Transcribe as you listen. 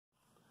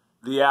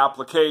the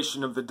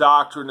application of the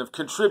doctrine of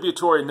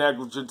contributory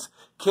negligence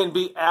can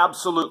be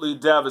absolutely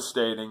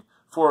devastating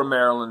for a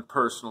Maryland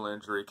personal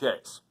injury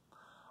case.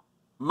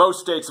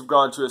 Most states have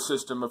gone to a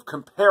system of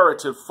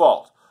comparative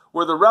fault,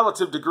 where the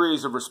relative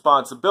degrees of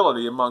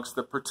responsibility amongst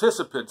the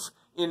participants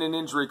in an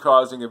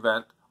injury-causing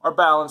event are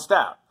balanced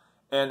out,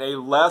 and a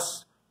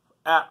less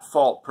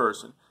at-fault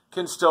person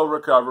can still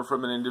recover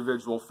from an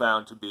individual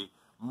found to be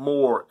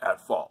more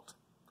at fault.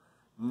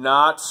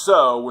 Not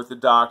so with the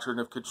doctrine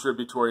of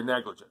contributory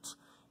negligence.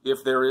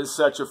 If there is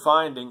such a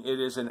finding, it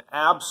is an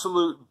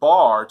absolute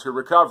bar to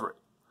recovery.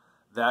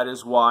 That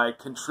is why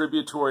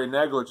contributory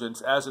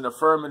negligence as an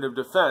affirmative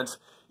defense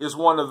is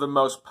one of the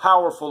most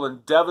powerful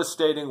and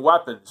devastating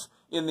weapons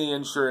in the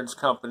insurance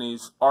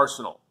company's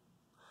arsenal.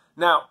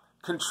 Now,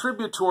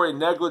 contributory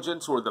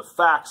negligence, or the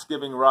facts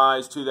giving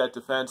rise to that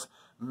defense,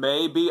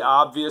 may be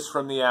obvious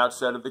from the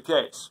outset of the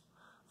case.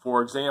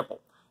 For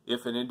example,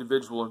 if an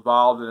individual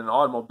involved in an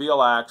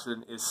automobile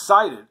accident is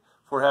cited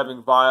for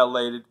having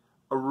violated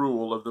a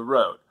rule of the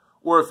road,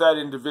 or if that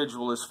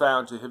individual is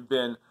found to have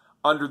been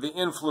under the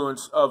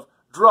influence of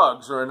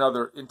drugs or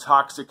another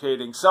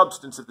intoxicating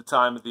substance at the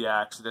time of the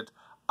accident,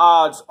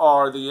 odds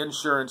are the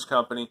insurance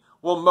company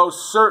will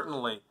most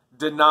certainly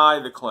deny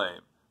the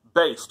claim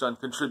based on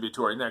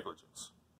contributory negligence.